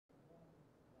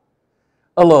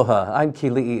Aloha, I'm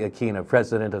Kili'i Akina,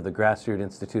 president of the Grassroots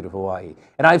Institute of Hawaii,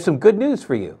 and I have some good news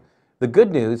for you. The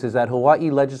good news is that Hawaii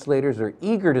legislators are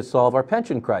eager to solve our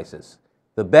pension crisis.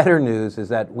 The better news is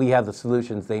that we have the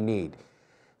solutions they need.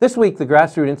 This week, the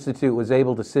Grassroots Institute was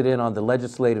able to sit in on the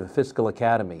Legislative Fiscal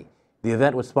Academy. The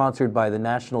event was sponsored by the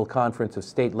National Conference of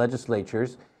State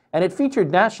Legislatures, and it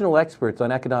featured national experts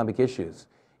on economic issues.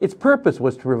 Its purpose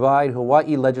was to provide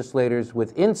Hawaii legislators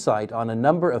with insight on a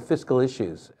number of fiscal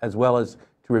issues, as well as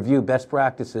to review best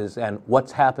practices and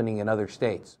what's happening in other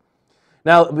states.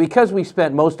 Now, because we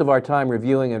spent most of our time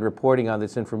reviewing and reporting on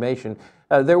this information,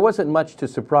 there wasn't much to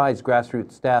surprise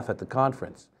grassroots staff at the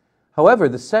conference. However,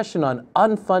 the session on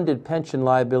unfunded pension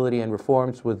liability and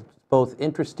reforms was both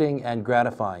interesting and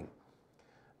gratifying.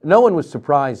 No one was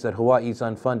surprised that Hawaii's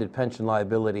unfunded pension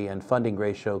liability and funding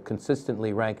ratio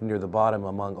consistently ranked near the bottom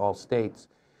among all states.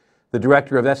 The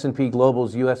director of S&P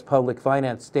Global's U.S. Public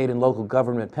Finance State and Local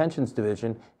Government Pensions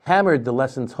Division hammered the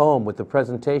lessons home with the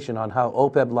presentation on how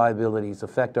OPEB liabilities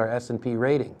affect our S&P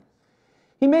rating.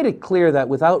 He made it clear that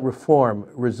without reform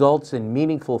results in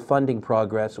meaningful funding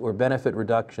progress or benefit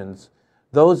reductions,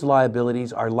 those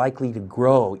liabilities are likely to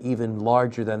grow even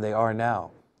larger than they are now.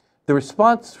 The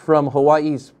response from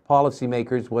Hawaii's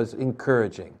policymakers was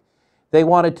encouraging. They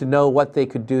wanted to know what they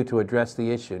could do to address the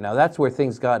issue. Now that's where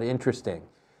things got interesting.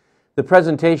 The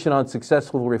presentation on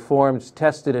successful reforms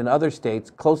tested in other states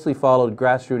closely followed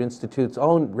Grassroots Institute's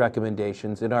own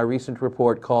recommendations in our recent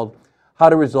report called How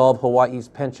to Resolve Hawaii's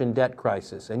Pension Debt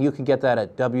Crisis, and you can get that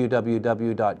at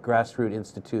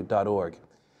www.grassrootsinstitute.org.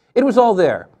 It was all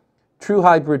there. True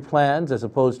hybrid plans as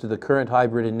opposed to the current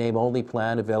hybrid and name-only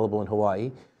plan available in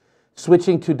Hawaii,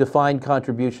 switching to defined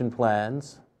contribution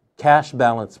plans, cash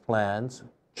balance plans,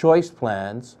 choice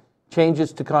plans,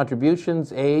 changes to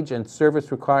contributions, age, and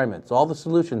service requirements, all the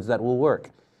solutions that will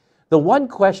work. The one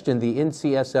question the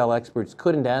NCSL experts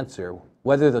couldn't answer,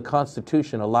 whether the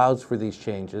Constitution allows for these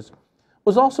changes,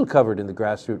 was also covered in the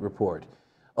Grassroots report.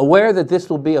 Aware that this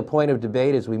will be a point of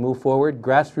debate as we move forward,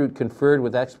 Grassroots conferred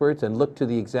with experts and looked to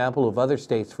the example of other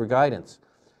states for guidance.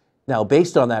 Now,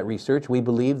 based on that research, we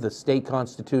believe the state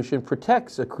constitution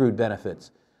protects accrued benefits,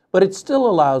 but it still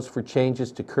allows for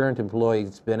changes to current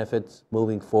employees' benefits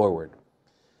moving forward.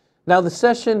 Now, the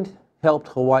session helped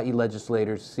Hawaii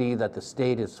legislators see that the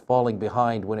state is falling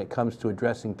behind when it comes to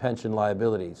addressing pension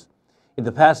liabilities. In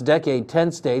the past decade,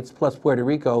 10 states, plus Puerto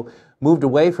Rico, moved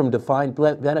away from defined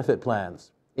benefit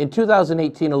plans. In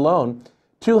 2018 alone,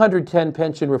 210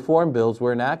 pension reform bills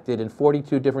were enacted in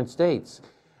 42 different states.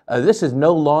 This is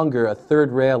no longer a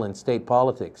third rail in state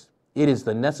politics. It is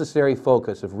the necessary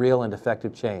focus of real and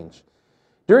effective change.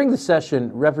 During the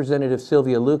session, Representative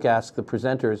Sylvia Luke asked the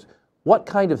presenters, what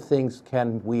kind of things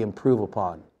can we improve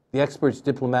upon? The experts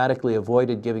diplomatically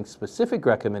avoided giving specific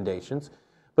recommendations,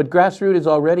 but Grassroots is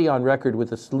already on record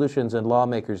with the solutions and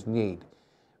lawmakers need.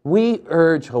 We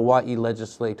urge Hawaii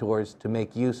legislators to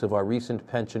make use of our recent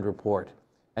pension report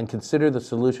and consider the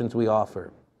solutions we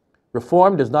offer.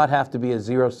 Reform does not have to be a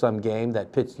zero-sum game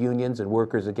that pits unions and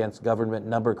workers against government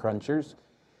number crunchers.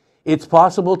 It's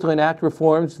possible to enact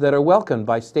reforms that are welcomed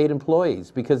by state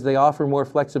employees because they offer more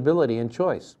flexibility and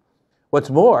choice. What's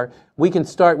more, we can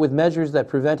start with measures that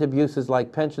prevent abuses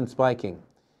like pension spiking.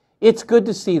 It's good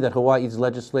to see that Hawaii's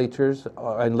legislators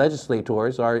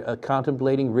are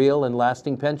contemplating real and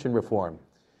lasting pension reform.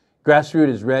 Grassroots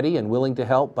is ready and willing to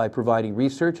help by providing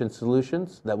research and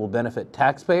solutions that will benefit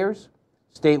taxpayers,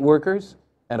 state workers,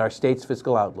 and our state's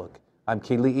fiscal outlook. I'm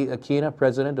Kili'i Akina,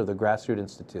 president of the Grassroots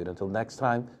Institute. Until next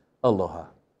time, aloha.